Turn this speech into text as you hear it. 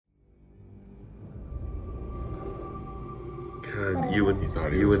God,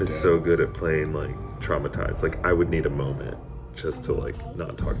 thought he Ewan was is dead. so good at playing like traumatized. Like I would need a moment just to like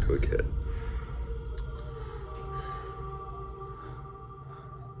not talk to a kid.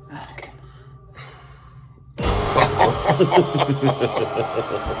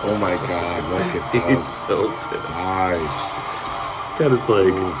 Oh my God! Look at He's those so pissed. eyes. God, it's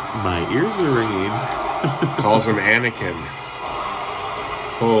like my ears are ringing. Calls him Anakin.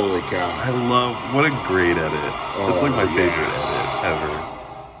 Holy cow! I love what a great edit. That's like my favorite edit ever.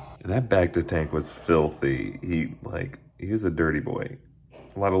 And that Bacta tank was filthy. He was a dirty boy.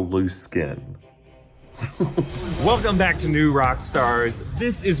 A lot of loose skin. Welcome back to New Rockstars.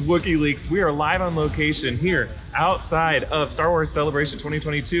 This is WookieLeaks. We are live on location here outside of Star Wars Celebration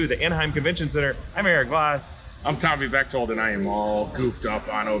 2022, the Anaheim Convention Center. I'm Eric Voss. I'm Tommy Bechtold, and I am all goofed up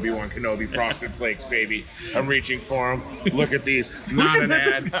on Obi-Wan Kenobi Frosted Flakes, baby. I'm reaching for them. Look at these. Not an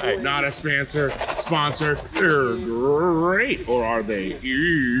ad, not a sponsor. They're great. Or are they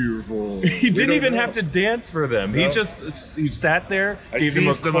evil? He didn't even have to dance for them. No. He sat there, I gave them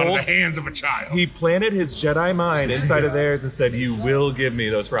a seized them out of cold. the hands of a child. He planted his Jedi mind inside of theirs and said, "You will give me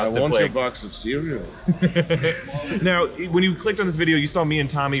those I Frosted want your Flakes." box of cereal. Now, when you clicked on this video, you saw me and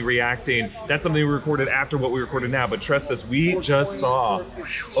Tommy reacting. That's something we recorded after what we recorded now, but trust us, we just saw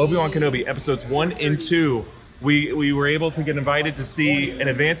Obi-Wan Kenobi episodes 1 and 2. We were able to get invited to see an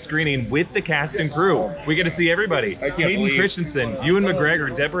advanced screening with the cast and crew. We get to see everybody. I can't Hayden believe- Christensen, Ewan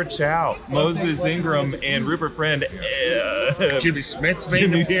McGregor, Deborah Chow, Moses Ingram, and Rupert Friend. Jimmy Smits made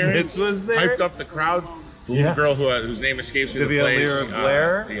an Jimmy appearance. Smits was there. Hyped up the crowd. The Yeah. little girl whose name escapes me. Vivian Lyra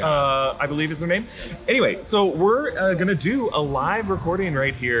Blair, I believe is her name. Anyway, so we're gonna do a live recording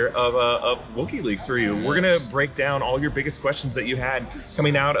right here of WookieLeaks for you. We're gonna break down all your biggest questions that you had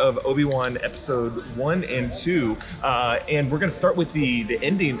coming out of Obi-Wan episode 1 and 2, and we're gonna start with the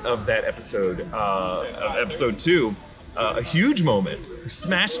ending of that episode, of episode 2. A huge moment,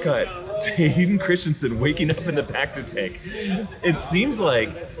 smash cut to Hayden Christensen waking up in the Bacta tank. It seems like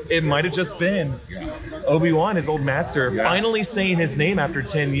it might have just been Obi-Wan, his old master, finally saying his name after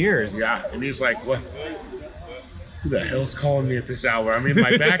 10 years. Yeah, and he's like, "What? Who the hell's calling me at this hour? I'm in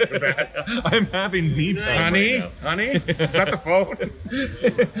my back-to-back." I'm having me time right Honey, is that the phone?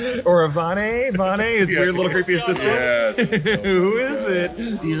 now. Or a Vane, his weird little creepy assistant. Yes. Who is it?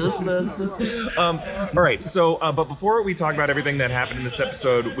 Yes, master. All right, so, but before we talk about everything that happened in this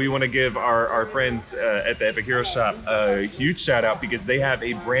episode, we want to give our friends at the Epic Hero Shop a huge shout out because they have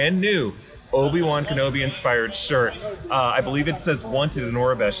a brand new Obi-Wan Kenobi inspired shirt. I believe it says Wanted in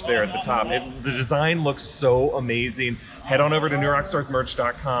Orabesh there at the top. The design looks so amazing. Head on over to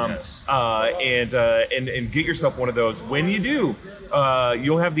newrockstarsmerch.com and get yourself one of those. When you do,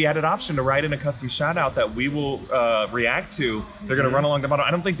 you'll have the added option to write in a custom shout out that we will react to. They're going to run along the bottom.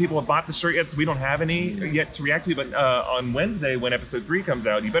 I don't think people have bought the shirt yet, so we don't have any yet to react to, but on Wednesday when episode 3 comes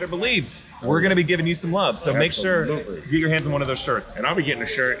out, you better believe we're going to be giving you some love. So make sure to get your hands on one of those shirts. And I'll be getting a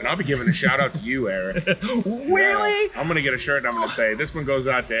shirt, and I'll be giving a shout out to you, Eric. Really? I'm gonna get a shirt, and I'm gonna say this one goes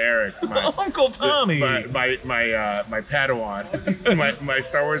out to Eric, my Uncle Tommy. my Padawan, my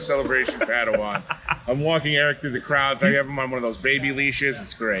Star Wars Celebration Padawan. I'm walking Eric through the crowds. I have him on one of those baby leashes.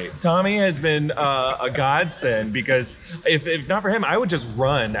 It's great. Tommy has been a godsend because if not for him, I would just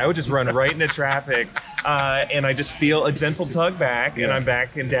run. I would just run right into traffic, and I just feel a gentle tug back, and I'm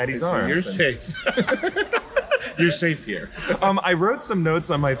back in Daddy's arms. You're safe. You're safe here. I wrote some notes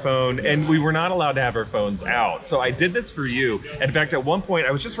on my phone, and we were not allowed to have our phones out. So I did this for you. And in fact, at one point,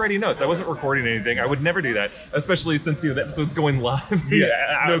 I was just writing notes. I wasn't recording anything. I would never do that, especially since the episode's going live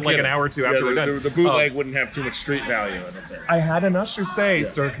like an hour or two after we're done. The bootleg wouldn't have too much street value in it. There. I had an usher say,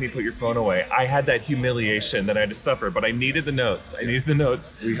 "Sir, can you put your phone away?" I had that humiliation that I had to suffer, but I needed the notes.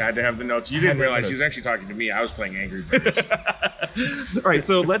 We had to have the notes. You didn't realize he was actually talking to me. I was playing Angry Birds. All right,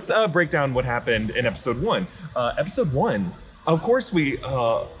 so let's break down what happened in episode 1. Episode 1, of course, we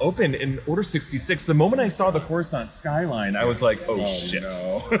opened in Order 66. The moment I saw the Coruscant skyline, I was like, oh shit.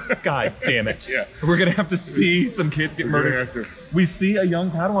 No. God damn it. Yeah. We're going to have to see some kids get We're gonna murdered. have We see a young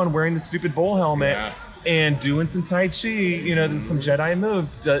Padawan wearing the stupid bull helmet. Yeah. And doing some Tai Chi, some Jedi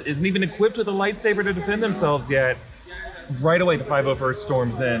moves. Isn't even equipped with a lightsaber to defend themselves yet. Right away, the 501st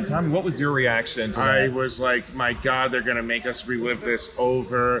storms in. Tommy, what was your reaction to that? I was like, my God, they're going to make us relive this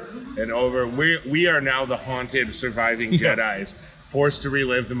over and over. We are now the haunted surviving Jedis. forced to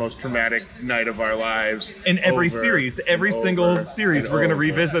relive the most traumatic night of our lives. In every series, every single series, we're going to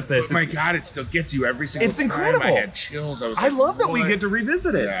revisit this. But my God, it still gets you every single time. It's incredible. I had chills. I love that we get to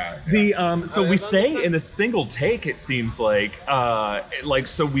revisit it. Yeah. So we say in a single take, it seems like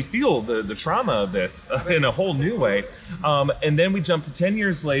so we feel the trauma of this in a whole new way. And then we jump to 10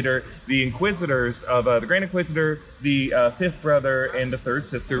 years later, the Inquisitors of the Grand Inquisitor, the fifth brother, and the third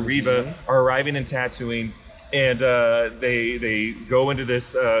sister, Reva, are arriving in Tatooine. And they go into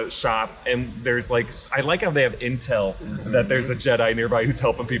this shop, and there's I like how they have intel that there's a Jedi nearby who's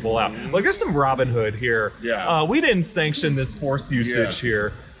helping people out. Like, there's some Robin Hood here. Yeah. We didn't sanction this Force usage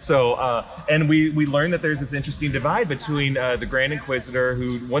here. So, and we learn that there's this interesting divide between the Grand Inquisitor,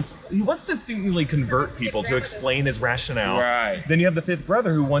 who wants to seemingly convert people to explain his rationale. Right. Then you have the fifth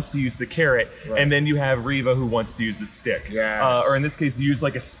brother who wants to use the carrot, and then you have Reva who wants to use the stick. Yes. Or in this case, use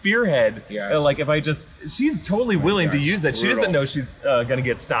like a spearhead. Yes. She's totally willing to use it. She brutal. doesn't know she's going to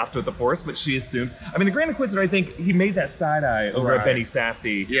get stopped with the Force, but she assumes. I mean, the Grand Inquisitor, I think he made that side eye over at Benny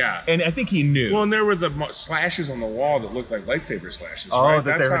Safdie. Yeah. And I think he knew. Well, and there were the slashes on the wall that looked like lightsaber slashes. Oh, right?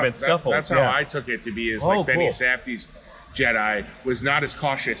 that there have been scuffles. That's how I took it to be. Is like Benny cool. Safdie's Jedi was not as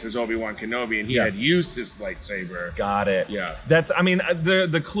cautious as Obi-Wan Kenobi, and he had used his lightsaber. Got it. Yeah. That's, I mean,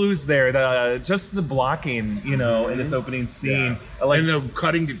 the clues there, just the blocking, in this opening scene. And the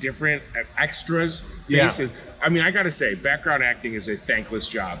cutting to different extras' faces. I mean, I gotta say, background acting is a thankless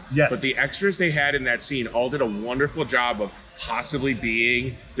job. Yes. But the extras they had in that scene all did a wonderful job of possibly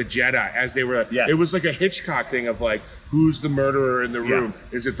being the Jedi as they were. Yes. It was like a Hitchcock thing of like, who's the murderer in the room?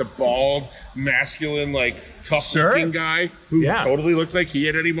 Is it the bald, masculine, tough-looking guy who totally looked like he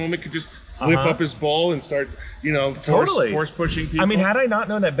at any moment could just flip up his bowl and start, force pushing people? I mean, had I not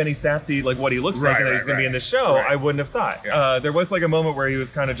known that Benny Safdie, what he looks like, and that he's going to be in the show, I wouldn't have thought. Yeah. There was a moment where he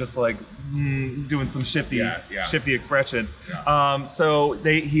was kind of just doing some shifty expressions. Yeah. So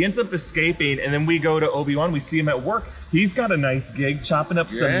he ends up escaping, and then we go to Obi-Wan. We see him at work. He's got a nice gig chopping up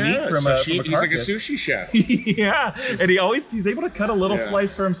some meat from a carcass. He's like a sushi chef. Yeah, and he's able to cut a little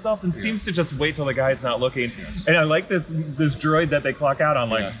slice for himself and seems to just wait till the guy's not looking. Yes. And I like this droid that they clock out on,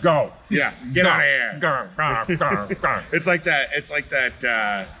 go. Yeah, get out of here. Go. It's like that. It's like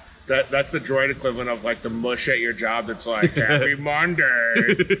that. That's the droid equivalent of the mush at your job that's like, happy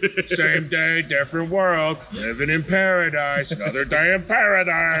Monday, same day, different world, living in paradise, another day in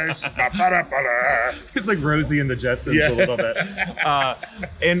paradise. It's like Rosie and the Jetsons a little bit.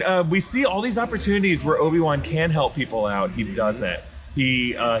 And we see all these opportunities where Obi-Wan can help people out. He doesn't.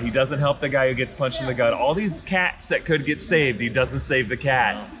 He doesn't help the guy who gets punched in the gut. All these cats that could get saved, he doesn't save the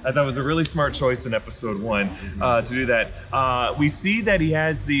cat. I thought it was a really smart choice in episode 1 to do that. We see that he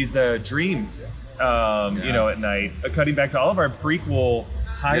has these dreams, at night. Cutting back to all of our prequel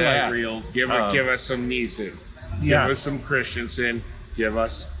highlight reels. Give us some Neeson. Give us some Christensen. Give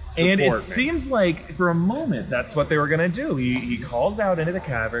us. And it seems like for a moment that's what they were gonna do. He calls out into the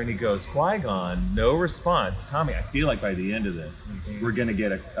cavern. He goes, Qui-Gon, no response. Tommy, I feel like by the end of this, we're gonna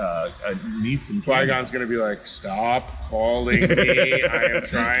get a Neeson. Qui-Gon's gonna be like, stop calling me. I am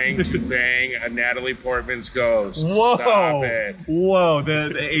trying to bang a Natalie Portman's ghost. Whoa! Stop it. Whoa!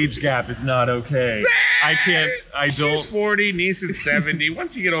 The age gap is not okay. I can't. I don't. She's 40, Neeson's 70.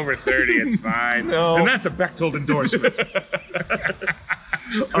 Once you get over 30, it's fine. No. And that's a Bechtold endorsement.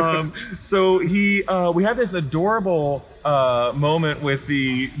 So we have this adorable moment with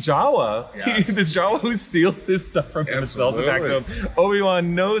the Jawa. Yes. This Jawa who steals his stuff from him and sells it back to him.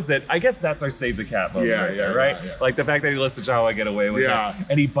 Obi-Wan knows it. I guess that's our save the cat moment right? Yeah. Like the fact that he lets the Jawa get away with Yeah. it.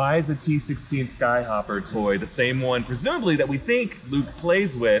 And he buys the T-16 Skyhopper toy, the same one presumably that we think Luke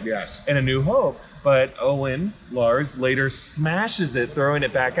plays with in A New Hope. But Owen, Lars, later smashes it, throwing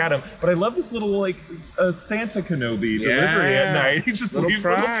it back at him. But I love this little, Santa Kenobi delivery at night. He just leaves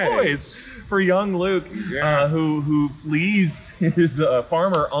little toys for young Luke, who flees his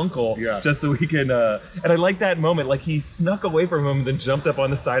farmer uncle just so he can... and I like that moment. Like, he snuck away from him, then jumped up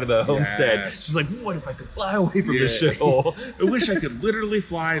on the side of the homestead. She's like, what if I could fly away from this shithole? I wish I could literally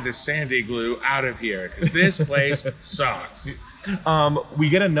fly the Sandy glue out of here, because this place sucks. We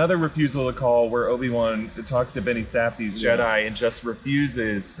get another refusal to call where Obi-Wan talks to Benny Safdie's Jedi and just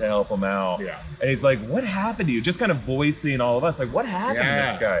refuses to help him out. Yeah. And he's like, what happened to you? Just kind of voicing all of us. Like, what happened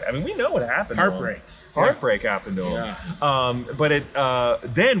to this guy? I mean, we know what happened Heartbreak. to him. Heartbreak happened to him. Yeah. But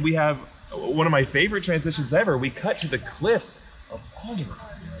then we have one of my favorite transitions ever. We cut to the cliffs of Alderaan.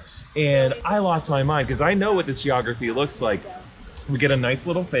 And I lost my mind because I know what this geography looks like. We get a nice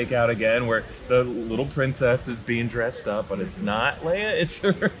little fake out again where the little princess is being dressed up, but it's not Leia, it's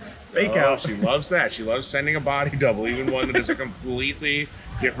her fake out. She loves that. She loves sending a body double, even one that is a completely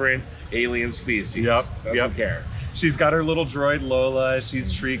different alien species. Doesn't care. She's got her little droid Lola.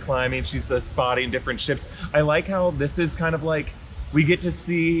 She's tree climbing. She's spotting different ships. I like how this is kind of like we get to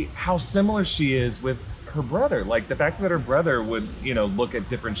see how similar she is with her brother. Like the fact that her brother would, look at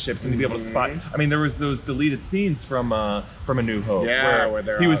different ships and to be able to spot. I mean, there was those deleted scenes from A New Hope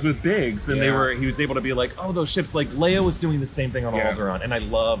where he was with Biggs and he was able to be like, oh, those ships. Like Leia was doing the same thing on Alderaan, and I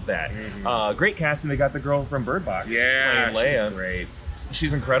love that. Great casting. They got the girl from Bird Box. Yeah, playing Leia. she's great.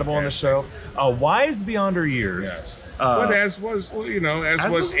 She's incredible on the show. Wise beyond her years. Yes. But as was 18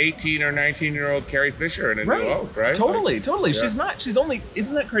 or 19-year-old Carrie Fisher in A New Hope, right? Totally. Yeah. She's only,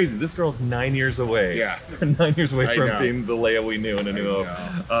 isn't that crazy? This girl's 9 years away. Yeah. 9 years away from know. being the Leia we knew in A New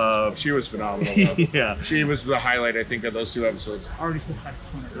Hope. She was phenomenal. Though. Yeah. She was the highlight, I think, of those 2 episodes. I already said hi to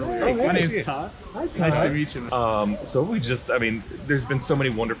Connor earlier. My name's Todd. Hi, Todd. Nice to meet you. So there's been so many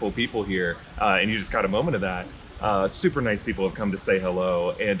wonderful people here, and you just got a moment of that. Super nice people have come to say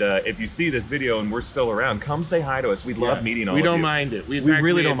hello, and if you see this video and we're still around, come say hi to us. We love meeting all of you. We don't mind it. We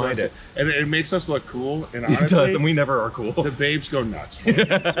really don't mind it. And it makes us look cool, and honestly, it does, and we never are cool. The babes go nuts for it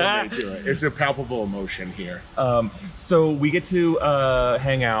when they do it. It's a palpable emotion here. So we get to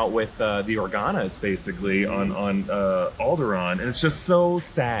hang out with the Organas, basically, on Alderaan, and it's just so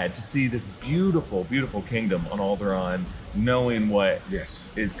sad to see this beautiful, beautiful kingdom on Alderaan, knowing what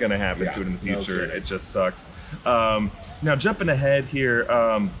is going to happen to it in the future. It just sucks. Now jumping ahead here,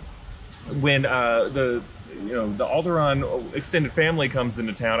 when the Alderaan extended family comes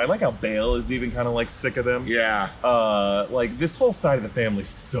into town, I like how Bail is even kind of like sick of them. Yeah. Like this whole side of the family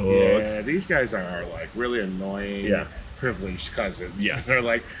sucks. Yeah, these guys are like really annoying. Privileged cousins. Yes. They're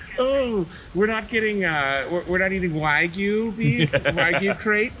like, oh, we're not getting we're not eating Wagyu beef, Wagyu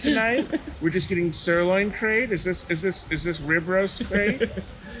crate tonight. We're just getting sirloin crate. Is this rib roast crate?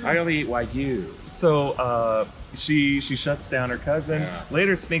 I only eat Wagyu. So she shuts down her cousin. Yeah.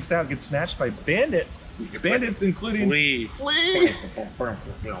 Later sneaks out, gets snatched by bandits. Bandits including Flea.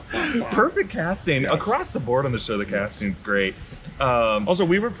 Perfect casting across the board on the show. The casting's great. Also,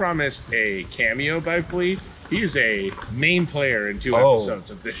 we were promised a cameo by Flea. He is a main player in 2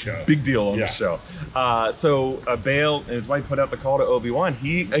 episodes of this show. Big deal on the show. So Bail and his wife put out the call to Obi-Wan.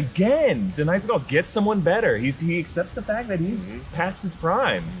 He again denies the call. Get someone better. He accepts the fact that he's past his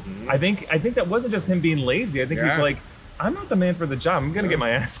prime. I think that wasn't just him being lazy. I think he's like, I'm not the man for the job. I'm gonna get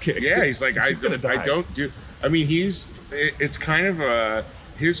my ass kicked. Yeah, he's like, I don't do. I mean, it's kind of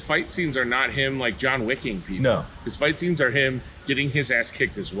his fight scenes are not him like John Wicking people. No, his fight scenes are him getting his ass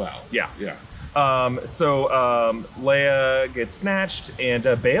kicked as well. Yeah. So Leia gets snatched, and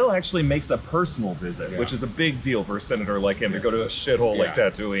Bail actually makes a personal visit, which is a big deal for a senator like him to go to a shithole like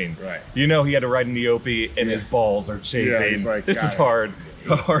Tatooine. Right. You know, he had to ride an Eopie, and his balls are chafing. Yeah, he's like, this is hard.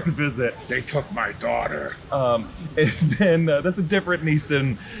 A hard visit. They took my daughter. And then that's a different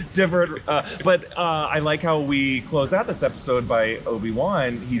Neeson, but I like how we close out this episode by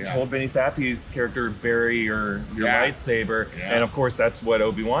Obi-Wan. He told Benny Sappy's character, bury your lightsaber, and of course that's what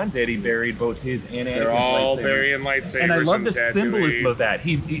Obi-Wan did. He buried both his and Anakin's lightsabers. They're all burying lightsabers. And I love the symbolism of that.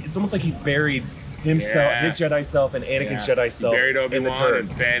 It's almost like he buried himself, his Jedi self, and Anakin's Jedi self. He buried Obi-Wan,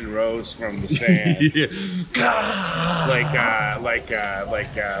 and Ben rose from the sand. like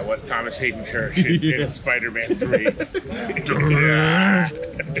what Thomas Hayden Church in Spider-Man 3.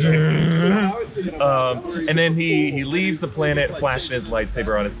 And then he leaves the planet, flashing his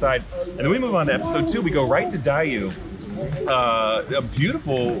lightsaber on his side. And then we move on to episode 2. We go right to Daiyu. A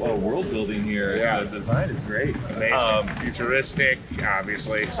beautiful world building here. Yeah. The design is great. Amazing. Futuristic,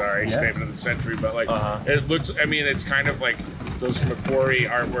 obviously. Sorry, statement of the century, but like it looks. I mean, it's kind of like those Macquarie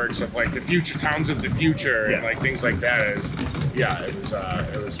artworks of like the future towns of the future and like things like that. It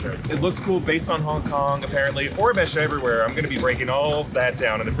was very cool. It looks cool, based on Hong Kong apparently, or Besha everywhere. I'm going to be breaking all that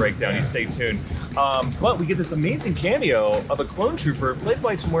down in the breakdown. You stay tuned. But we get this amazing cameo of a clone trooper played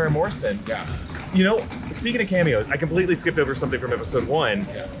by Tamara Morrison. Yeah. You know, speaking of cameos, I completely skipped over something from episode 1.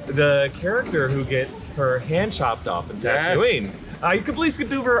 Yeah. The character who gets her hand chopped off in Tatooine. I completely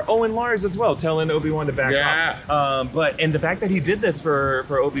skipped over Owen Lars as well, telling Obi-Wan to back off. And the fact that he did this for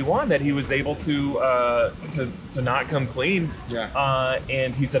Obi-Wan, that he was able to not come clean. Yeah.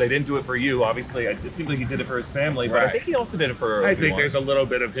 And he said, I didn't do it for you. Obviously, it seems like he did it for his family, but I think he also did it for Obi-Wan. I think there's a little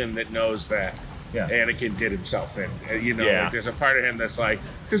bit of him that knows that. Anakin did himself in. Like there's a part of him that's like,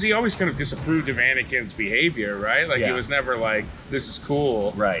 because he always kind of disapproved of Anakin's behavior, right? Like he was never like, this is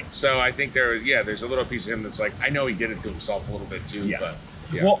cool. Right. So I think there's a little piece of him that's like, I know he did it to himself a little bit too, but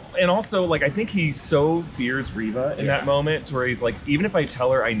well, and also like I think he so fears Reva in that moment to where he's like, even if I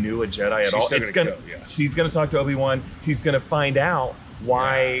tell her I knew a Jedi at all, she's gonna talk to Obi-Wan, he's gonna find out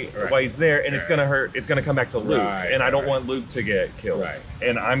why he's there, and it's gonna hurt. It's gonna come back to Luke, and I don't want Luke to get killed,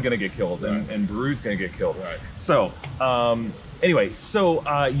 and I'm gonna get killed, and Beru's gonna get killed. So, anyway, so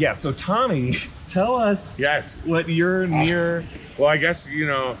Tommy, tell us what you're near. Well, I guess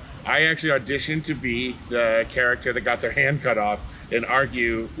I actually auditioned to be the character that got their hand cut off and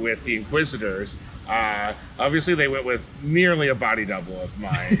argue with the Inquisitors. Obviously, they went with nearly a body double of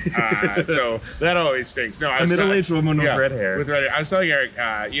mine, so that always stinks. No, a middle-aged woman with red hair. With red hair. I was telling Eric,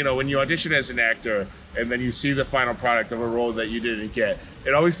 when you audition as an actor and then you see the final product of a role that you didn't get,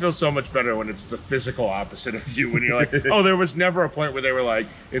 it always feels so much better when it's the physical opposite of you. When you're like, oh, there was never a point where they were like,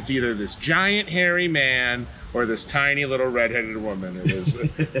 it's either this giant hairy man or this tiny little redheaded woman. It was,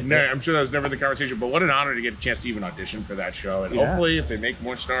 I'm sure that was never the conversation, but what an honor to get a chance to even audition for that show. And hopefully, if they make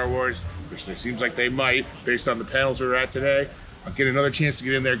more Star Wars, which it seems like they might, based on the panels we're at today, I'll get another chance to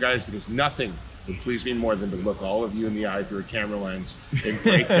get in there, guys, because nothing would please me more than to look all of you in the eye through a camera lens and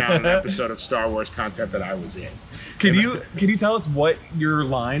break down an episode of Star Wars content that I was in. Can you tell us what your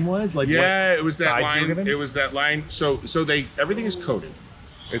line was? Like, it was that line. It was that line. So everything is coded.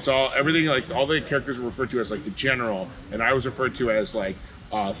 It's everything, like all the characters were referred to as like the general, and I was referred to as like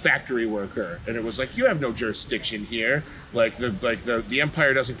factory worker, and it was like, you have no jurisdiction here. The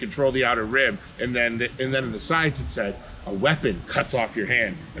Empire doesn't control the outer rim, and then in the sides it said, a weapon cuts off your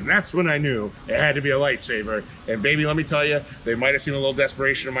hand, and that's when I knew it had to be a lightsaber. And baby, let me tell you, they might have seen a little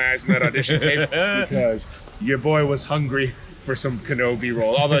desperation in my eyes in that audition tape because your boy was hungry for some Kenobi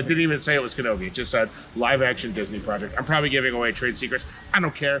role. Although it didn't even say it was Kenobi. It just said live action Disney project. I'm probably giving away trade secrets. I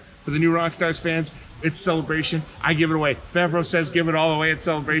don't care. For the new Rockstars fans, it's Celebration. I give it away. Favreau says give it all away at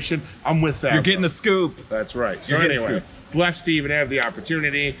Celebration. I'm with that. You're getting the scoop. That's right. So anyway, blessed to even have the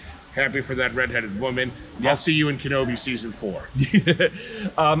opportunity. Happy for that redheaded woman. I'll see you in Kenobi season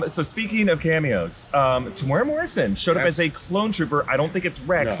 4. So speaking of cameos, Tamora Morrison showed up as a clone trooper. I don't think it's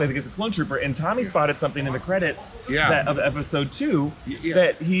Rex. I think it's a clone trooper. And Tommy spotted something in the credits of episode 2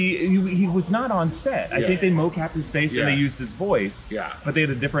 that he was not on set. I think they mocapped his face and they used his voice. But they had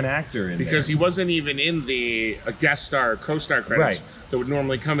a different actor in because there. He wasn't even in the guest star, co-star credits that would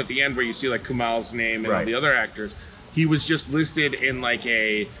normally come at the end where you see like Kumail's name and all the other actors. He was just listed in like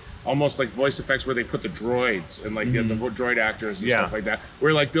almost like voice effects where they put the droids and like the droid actors and stuff like that.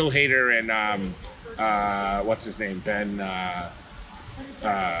 Where like Bill Hader and what's his name, Ben, the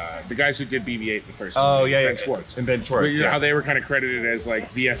guys who did BB-8 the first time. Ben Schwartz. And Ben Schwartz. How they were kind of credited as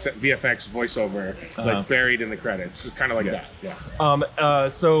like VFX voiceover, like buried in the credits. It's kind of like that.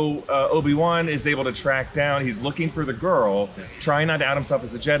 So Obi-Wan is able to track down. He's looking for the girl, trying not to out himself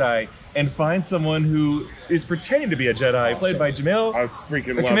as a Jedi, and find someone who is pretending to be a Jedi, played by Jamil. I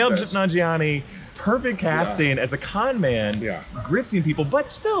freaking love Kumail this. Nanjiani. Perfect casting as a con man, grifting people, but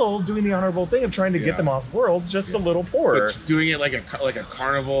still doing the honorable thing of trying to get them off world just a little poorer. But doing it like a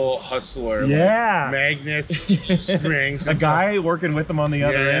carnival hustler. Like magnets, strings. A guy working with them on the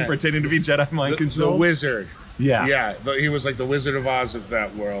other end, pretending to be Jedi mind control. The wizard. Yeah. He was like the Wizard of Oz of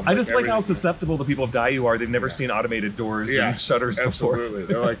that world. I just like how susceptible the people of Daiyu are. They've never seen automated doors and shutters before. Absolutely.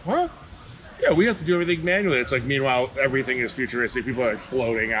 They're like, what? Yeah, we have to do everything manually. It's like, meanwhile, everything is futuristic. People are like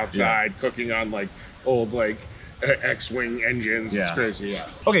floating outside, cooking on like old like X-wing engines. It's crazy.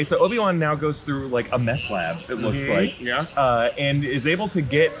 Okay, so Obi-Wan now goes through like a meth lab. It looks like. And is able to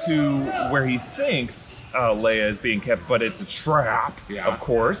get to where he thinks Leia is being kept, but it's a trap, of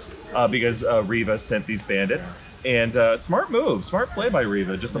course, because Reva sent these bandits. And smart play by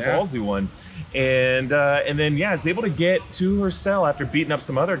Reva, just a ballsy one. And then is able to get to her cell after beating up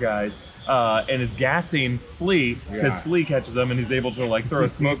some other guys. And is gassing Flea because Flea catches him and he's able to like throw a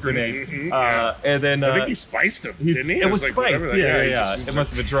smoke grenade. And then I think he spiced him, didn't he? It was like, spice. It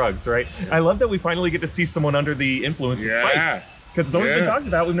must have been drugs, right? I love that we finally get to see someone under the influence of spice. Because it's always been talked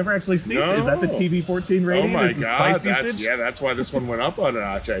about, we've never actually seen it. Is that the TV-14 rating? Oh my is the God, spice usage? that's why this one went up on a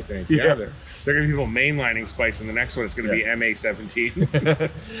notch, I think. They're going to be people mainlining spice, and the next one it's going to be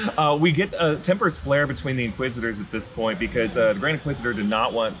MA-17. We get tempers flare between the Inquisitors at this point because the Grand Inquisitor did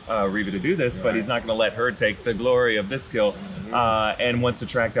not want Reva to do this, but he's not going to let her take the glory of this kill and wants to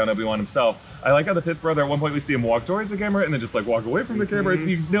track down Obi-Wan himself. I like how the fifth brother, at one point we see him walk towards the camera and then just like walk away from the camera.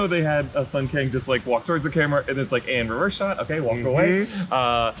 You know they had Sun Kang just like walk towards the camera and it's like, and reverse shot, okay, walk away.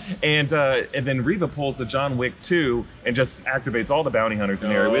 And then Reva pulls the John Wick 2 and just activates all the bounty hunters in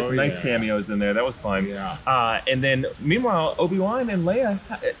there. We had some nice cameos in there. That was fun. And then meanwhile, Obi-Wan and Leia,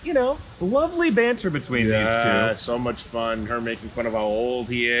 lovely banter between these two. So much fun. Her making fun of how old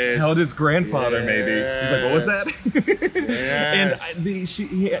he is. Held his grandfather, maybe. He's like, what was that? Yes. And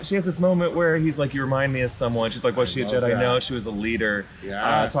she has this moment where he's like, "You remind me of someone." She's like, "Was she a love Jedi?" that. No, she was a leader.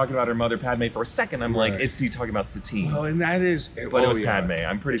 Yeah. Talking about her mother, Padme. For a second, I'm like, "Is he talking about Satine?" Well, and that is, but it was Padme.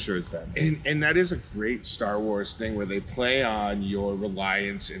 I'm pretty sure it was Padme. And that is a great Star Wars thing where they play on your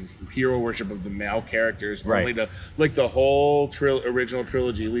reliance and hero worship of the male characters. Right. Only to, like the whole original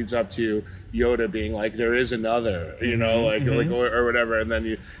trilogy leads up to Yoda being like, there is another, you know, like or whatever, and then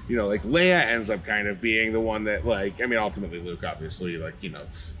you know, like Leia ends up kind of being the one that, like, I mean, ultimately Luke obviously, like, you know,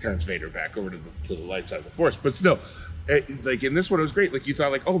 turns Vader back over to the light side of the Force, but still, like in this one it was great. Like you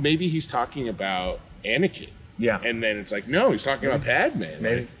thought, like, oh, maybe he's talking about Anakin. Yeah. And then it's like, no, he's talking about Padme.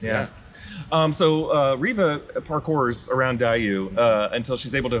 Maybe. Like, Yeah. So Reva parkours around Dayu until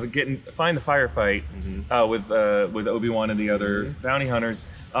she's able to find the firefight with Obi-Wan and the other bounty hunters.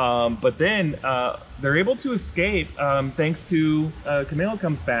 But then they're able to escape thanks to Camille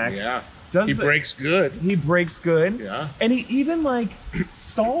comes back. Yeah. He breaks good. He breaks good. Yeah. And he even like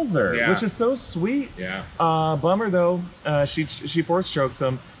stalls her, Yeah. which is so sweet. Yeah. Bummer though. She force chokes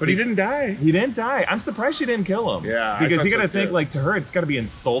him. But he didn't die. He didn't die. I'm surprised she didn't kill him. Yeah, I because thought you got to so, think too. like to her it's got to be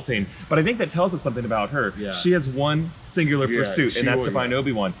insulting. But I think that tells us something about her. Yeah. She has one singular Yeah, pursuit, she and that's would- to find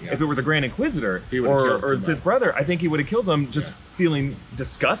Obi-Wan. Yeah. If it were the Grand Inquisitor He would've killed or him, the Fifth Brother, I think he would have killed him just feeling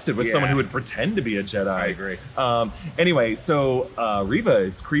disgusted with someone Yeah. who would pretend to be a Jedi. I agree. Anyway, so Reva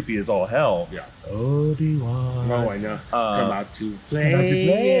is creepy as all hell. Yeah. Obi-Wan. Oh, I know. Come out to play. Come out to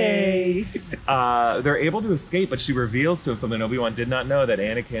play. They're able to escape, but she reveals to him something Obi-Wan did not know, that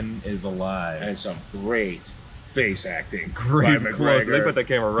Anakin is alive. And some great face acting. Great by close. McGregor. They put the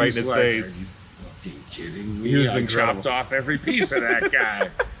camera right He's in his like, face. Are you fucking kidding me? He was I incredible. chopped off every piece of that guy.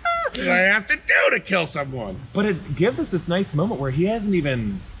 What do I have to do to kill someone? But it gives us this nice moment where he hasn't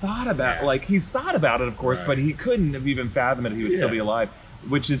even thought about Yeah. like he's thought about it, of course, Right. but he couldn't have even fathomed that he would still Yeah. be alive,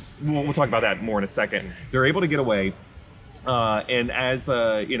 which is we'll talk about that more in a second. They're able to get away. And as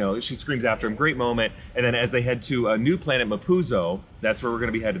she screams after him, great moment. And then as they head to a new planet, Mapuzo, that's where we're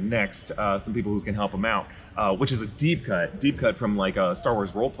going to be headed next. Some people who can help him out, which is a deep cut from like a Star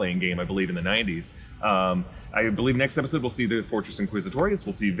Wars role-playing game, I believe, in the 90s. I believe next episode we'll see the Fortress Inquisitorius.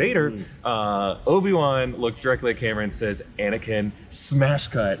 We'll see Vader. Obi-Wan looks directly at camera and says, "Anakin." Smash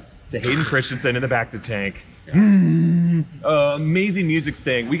cut to Hayden Christensen in the back to tank. Amazing music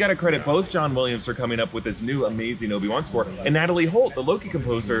sting. We got to credit both John Williams for coming up with this new amazing Obi-Wan score, and Natalie Holt, the Loki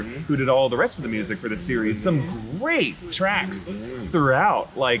composer, who did all the rest of the music for the series. Some great tracks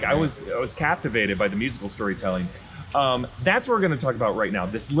throughout. Like I was captivated by the musical storytelling. That's what we're going to talk about right now.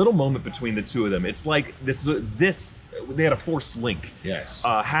 This little moment between the two of them. It's like this. They had a force link. Yes.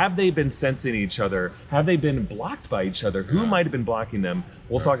 Have they been sensing each other? Have they been blocked by each other? Who might have been blocking them?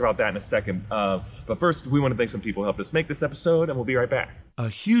 We'll talk about that in a second. But first, we want to thank some people who helped us make this episode, and we'll be right back. A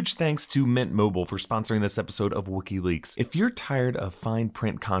huge thanks to Mint Mobile for sponsoring this episode of WikiLeaks. If you're tired of fine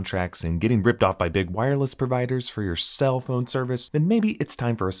print contracts and getting ripped off by big wireless providers for your cell phone service, then maybe it's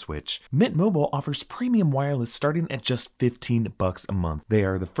time for a switch. Mint Mobile offers premium wireless starting at just $15 a month. They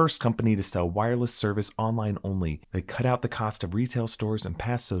are the first company to sell wireless service online only. They cut out the cost of retail stores and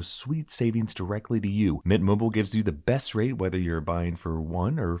pass those sweet savings directly to you. Mint Mobile gives you the best rate whether you're buying for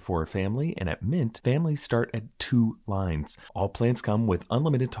one or for a family, and at Mint, families start at 2 lines. All plans come with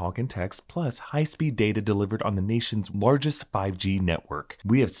unlimited talk and text, plus high-speed data delivered on the nation's largest 5G network.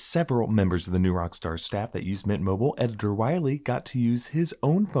 We have several members of the New Rockstar staff that use Mint Mobile. Editor Wiley got to use his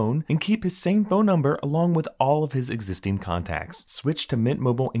own phone and keep his same phone number along with all of his existing contacts. Switch to Mint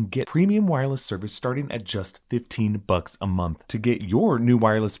Mobile and get premium wireless service starting at just $15 a month. To get your new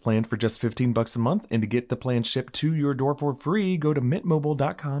wireless plan for just $15 a month and to get the plan shipped to your door for free, go to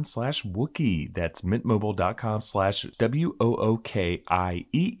mintmobile.com/Wookie. That's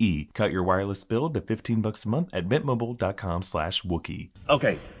mintmobile.com/WOOKIEE. Cut your wireless bill to $15 a month at mintmobile.com/Wookie.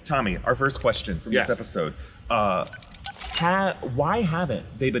 Okay, Tommy, our first question from Yes. this episode. Why haven't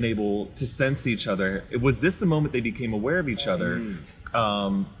they been able to sense each other? Was this the moment they became aware of each other?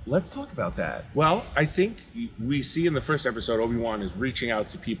 Let's talk about that. Well, I think we see in the first episode Obi-Wan is reaching out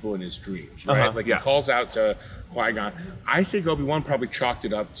to people in his dreams, right? Uh-huh, Like yeah. he calls out to Qui-Gon. I think Obi-Wan probably chalked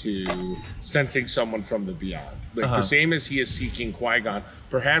it up to sensing someone from the beyond. Like Uh-huh. the same as he is seeking Qui-Gon,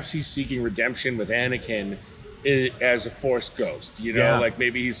 perhaps he's seeking redemption with Anakin as a Force ghost, you know? Yeah. Like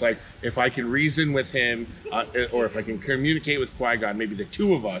maybe he's like, if I can reason with him or if I can communicate with Qui-Gon, maybe the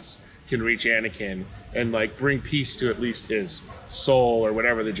two of us can reach Anakin and like bring peace to at least his soul or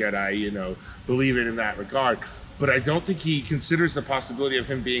whatever the Jedi, you know, believe in that regard. But I don't think he considers the possibility of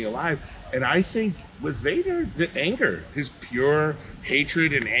him being alive. And I think with Vader, the anger, his pure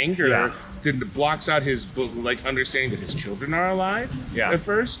hatred and anger blocks out his like understanding that his children are alive Yeah. at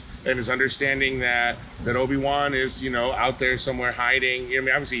first, and his understanding that Obi-Wan is out there somewhere hiding. I mean,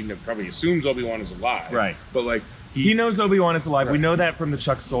 obviously he probably assumes Obi-Wan is alive, Right. But like He knows Obi-Wan is alive. We Right. know that from the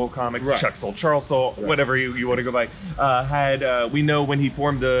Chuck Soule comics. Right. Chuck Soule, Charles Soule, whatever you want to go by. We know when he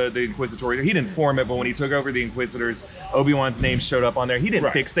formed the Inquisitorius. He didn't form it, but when he took over the Inquisitors, Obi-Wan's name showed up on there. He didn't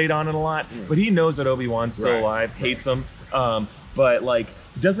Right. fixate on it a lot, but he knows that Obi-Wan's still Right. alive, hates him. But like,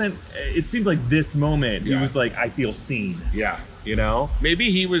 doesn't it seems like this moment he Yeah. was like, I feel seen. yeah. You know?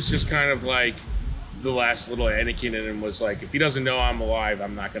 Maybe he was just kind of like the last little Anakin in him was like, if he doesn't know I'm alive,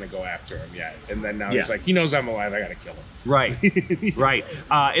 I'm not going to go after him yet. And then now Yeah. he's like, he knows I'm alive, I got to kill him. Right, right.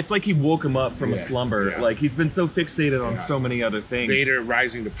 It's like he woke him up from a Yeah. slumber. Yeah. Like he's been so fixated on Yeah. so many other things. Vader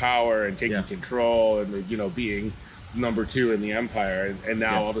rising to power and taking Yeah. control and being number 2 in the Empire, and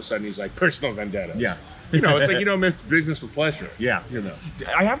now Yeah. all of a sudden he's like personal vendettas. Yeah. It's like mix business with pleasure. Yeah.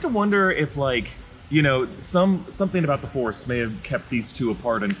 I have to wonder if something about the Force may have kept these two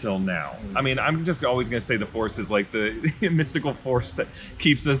apart until now. I mean, I'm just always going to say the Force is like the mystical force that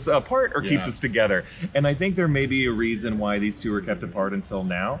keeps us apart or keeps Yeah. us together. And I think there may be a reason why these two were kept apart until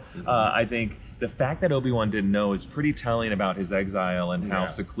now. I think the fact that Obi-Wan didn't know is pretty telling about his exile and how Yeah.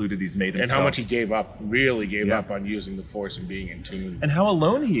 secluded he's made himself. And how much he really gave Yeah. up on using the Force and being in tune. And how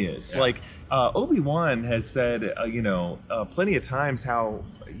alone he is. Yeah. Like Obi-Wan has said, plenty of times how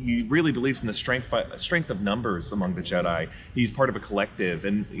he really believes in the strength of numbers among the Jedi. He's part of a collective,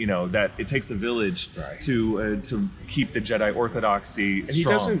 and that it takes a village Right. to keep the Jedi orthodoxy And he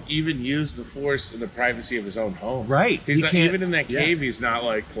strong. doesn't even use the Force in the privacy of his own home. Right. He's He not, can't- even in that yeah. cave. He's not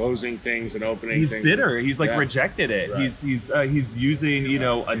like closing things and opening He's things. bitter. He's like Yeah. rejected it. Right. He's using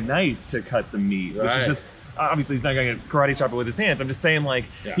a knife to cut the meat, which is Right. just obviously he's not going to karate chop it with his hands. I'm just saying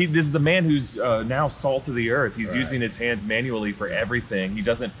Yeah. this is a man who's now salt of the earth. He's Right. using his hands manually for everything. He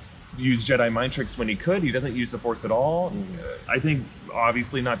doesn't use Jedi mind tricks when he could. He doesn't use the Force at all. I think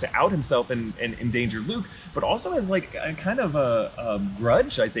obviously not to out himself and endanger Luke, but also as like a kind of a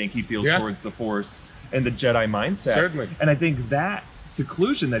grudge I think he feels Yeah. towards the Force and the Jedi mindset. Certainly. And I think that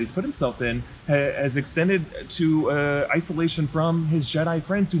seclusion that he's put himself in has extended to isolation from his Jedi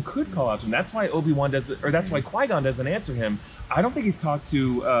friends who could call out to him. That's why Obi-Wan doesn't, or that's why Qui-Gon doesn't answer him. I don't think he's talked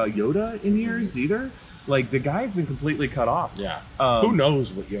to Yoda in years either. Like the guy's been completely cut off. Yeah. Um, Who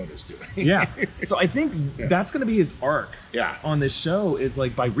knows what Yoda's doing? Yeah. So I think that's going to be his arc. Yeah. On this show is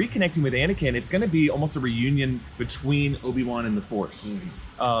like by reconnecting with Anakin, it's going to be almost a reunion between Obi-Wan and the Force.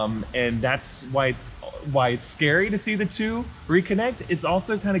 And that's why it's scary to see the two reconnect. It's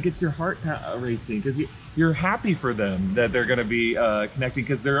also kind of gets your heart racing because you're happy for them that they're going to be connecting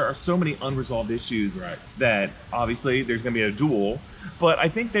because there are so many unresolved issues Right. that obviously there's going to be a duel. But I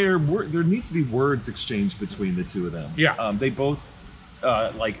think there needs to be words exchanged between the two of them. Yeah. They both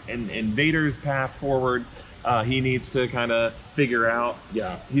in Vader's path forward. He needs to kind of figure out.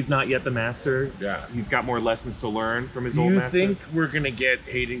 Yeah. He's not yet the master. Yeah. He's got more lessons to learn from his Do old you master. think we're gonna get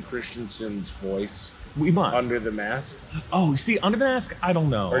Hayden Christensen's voice We must. under the mask, Oh, see, under the mask, I don't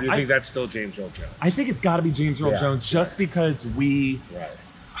know. or do you I think that's still James Earl Jones? I think it's got to be James Earl Yeah, Jones just because we Right.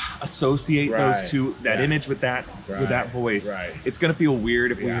 associate Right, those two, that yeah. image with that Right, voice. right. It's gonna feel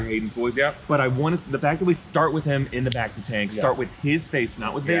weird if we Yeah. hear Hayden's voice. Yep. But I want the fact that we start with him in the back of the tank, start with his face,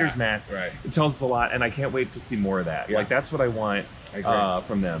 not with Yeah, Vader's mask. right. It tells us a lot, and I can't wait to see more of that. Yeah. Like that's what I want I agree.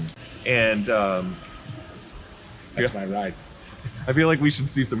 from them. And That's my ride. I feel like we should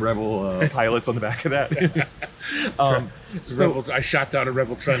see some Rebel pilots on the back of that. It's a rebel. I shot down a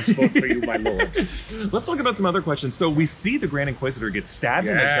rebel transport for you, my lord. Let's talk about some other questions. So we see the Grand Inquisitor get stabbed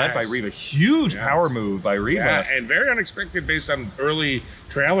in the gut by Yes. Reva. Huge Yes. power move by Reva. Yeah, and very unexpected based on early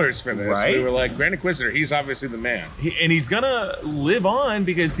trailers for this. Right. We were like, Grand Inquisitor, he's obviously the man. And he's gonna live on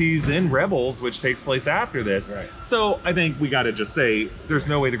because he's in Rebels, which takes place after this. Right. So I think we got to just say there's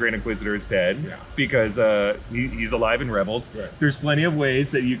no way the Grand Inquisitor is dead Yeah. because he's alive in Rebels. Right. There's plenty of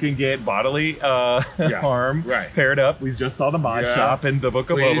ways that you can get bodily harm Right. paired up. We just saw the mod Yeah. shop in the Book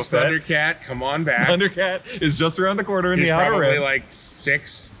of Please, Boba Fett. Thundercat, come on back. Thundercat is just around the corner in He's the Outer probably Rim. like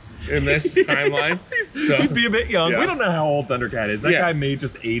 6 in this timeline. So He'd be a bit young. Yeah. We don't know how old Thundercat is. That Yeah. guy may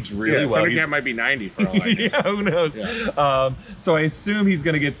just age really yeah, well. Thundercat He's- might be 90 for all I know. yeah, who knows? Yeah. So I assume he's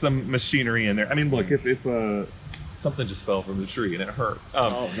going to get some machinery in there. I mean, look, if something just fell from the tree and it hurt.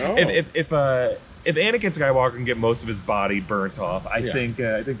 Oh, no. If Anakin Skywalker can get most of his body burnt off, I Yeah. think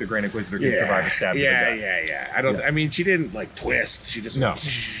the Grand Inquisitor can survive a stab. Yeah, in the gut. yeah. I don't. Yeah. I mean, she didn't like twist. She just No.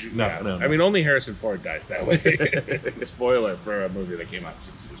 went, No, yeah. no. I mean, only Harrison Ford dies that way. Spoiler for a movie that came out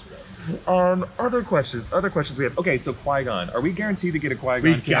 6 years ago. Other questions we have. Okay, so Qui-Gon. Are we guaranteed to get a Qui-Gon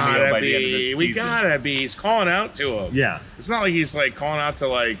We cameo by gotta the end of this be. We season? gotta be. He's calling out to him. Yeah. It's not like he's like calling out to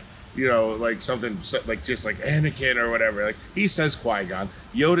like you know, like something like just like Anakin or whatever. Like he says Qui-Gon.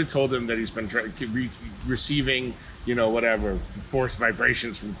 Yoda told him that he's been receiving, you know, whatever force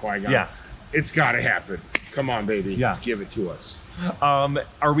vibrations from Qui-Gon. Yeah. It's got to happen. Come on, baby. Yeah. Give it to us.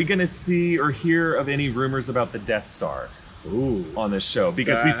 Are we going to see or hear of any rumors about the Death Star? Ooh. On this show,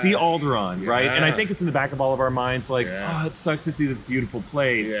 because we see Alderaan, right? And I think it's in the back of all of our minds, like, oh, it sucks to see this beautiful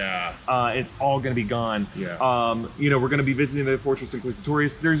place. Yeah. It's all going to be gone. Yeah. You know, we're going to be visiting the Fortress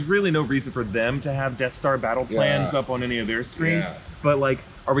Inquisitorius. There's really no reason for them to have Death Star battle plans up on any of their screens. Yeah. But like,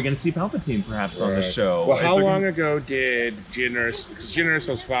 are we going to see Palpatine perhaps on the show? Well, how long ago did Jyn Erso, because Jyn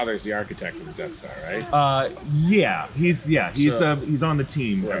Erso's father is the architect of the Death Star, right? Yeah, he's on the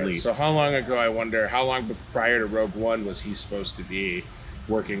team at least. So how long ago? I wonder how long prior to Rogue One was he supposed to be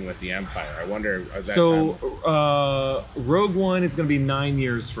working with the Empire? I wonder. Rogue One is going to be 9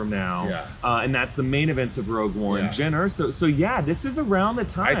 years from now, and that's the main events of Rogue One. Jyn Erso. So yeah, this is around the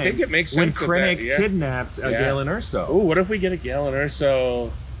time. I think it makes sense when Krennic kidnapped Galen Erso. Oh, what if we get a Galen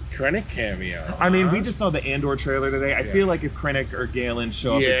Erso Krennic cameo? I mean, we just saw the Andor trailer today. I feel like if Krennic or Galen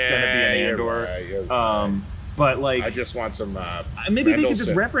show up, it's going to be an Andor. You're right. But like, I just want some. Maybe they could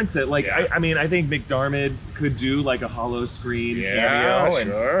just reference it. Like, I mean, I think McDiarmid could do like a hollow screen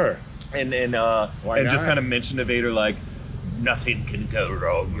cameo, and just kind of mention to Vader like, nothing can go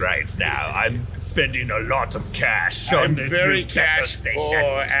wrong right now. I'm spending a lot of cash on this very new petrol cash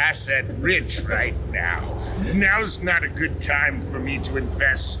poor, asset rich right now. Now's not a good time for me to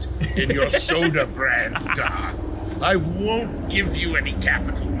invest in your soda brand, Doc. I won't give you any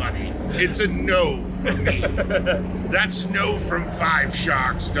capital money. It's a no from me. That's no from 5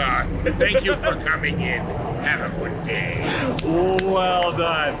 Sharks, Doc. Thank you for coming in. Have a good day. Well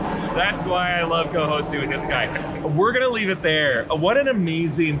done. That's why I love co-hosting with this guy. We're gonna leave it there. What an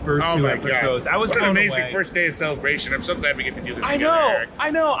amazing first 2 episodes. God. I was what blown an amazing away. first day of celebration. I'm so glad we get to do this together, Eric.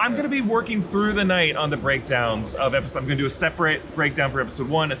 I know. I'm gonna be working through the night on the breakdowns of episodes. I'm gonna do a separate breakdown for episode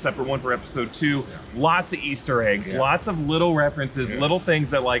 1, a separate one for episode 2. Lots of Easter eggs, lots of little references, little things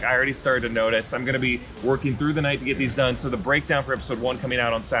that like I already started to notice. I'm gonna be working through the night to get these done. So the breakdown for episode 1 coming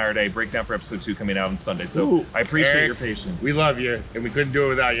out on Saturday, breakdown for episode 2 coming out on Sunday. So I appreciate Eric, your patience. We love you, and we couldn't do it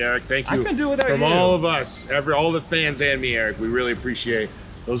without you, Eric. Thank you. I couldn't do it without From you. all of us, all the fans and me, Eric. We really appreciate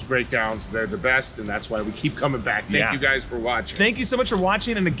those breakdowns. They're the best, and that's why we keep coming back. Thank you guys for watching. Thank you so much for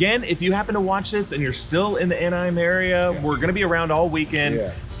watching. And again, if you happen to watch this and you're still in the Anaheim area, we're going to be around all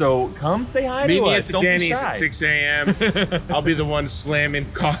weekend. So come say hi to us. Meet me at the Don't be Denny's shy. at 6 a.m. I'll be the one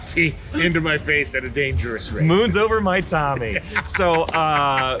slamming coffee into my face at a dangerous rate. Moon's over my Tommy. So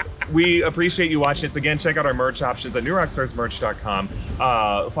we appreciate you watching us. Again, check out our merch options at newrockstarsmerch.com.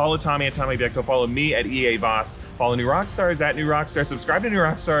 Follow Tommy at Tommy Bechtel. Follow me at EA Voss. Follow New Rockstars at New Rockstars. Subscribe to New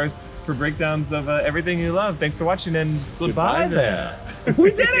Rockstars for breakdowns of everything you love. Thanks for watching, and goodbye there.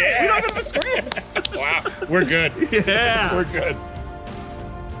 We did it! We don't have a script. Wow, we're good. Yeah. We're good.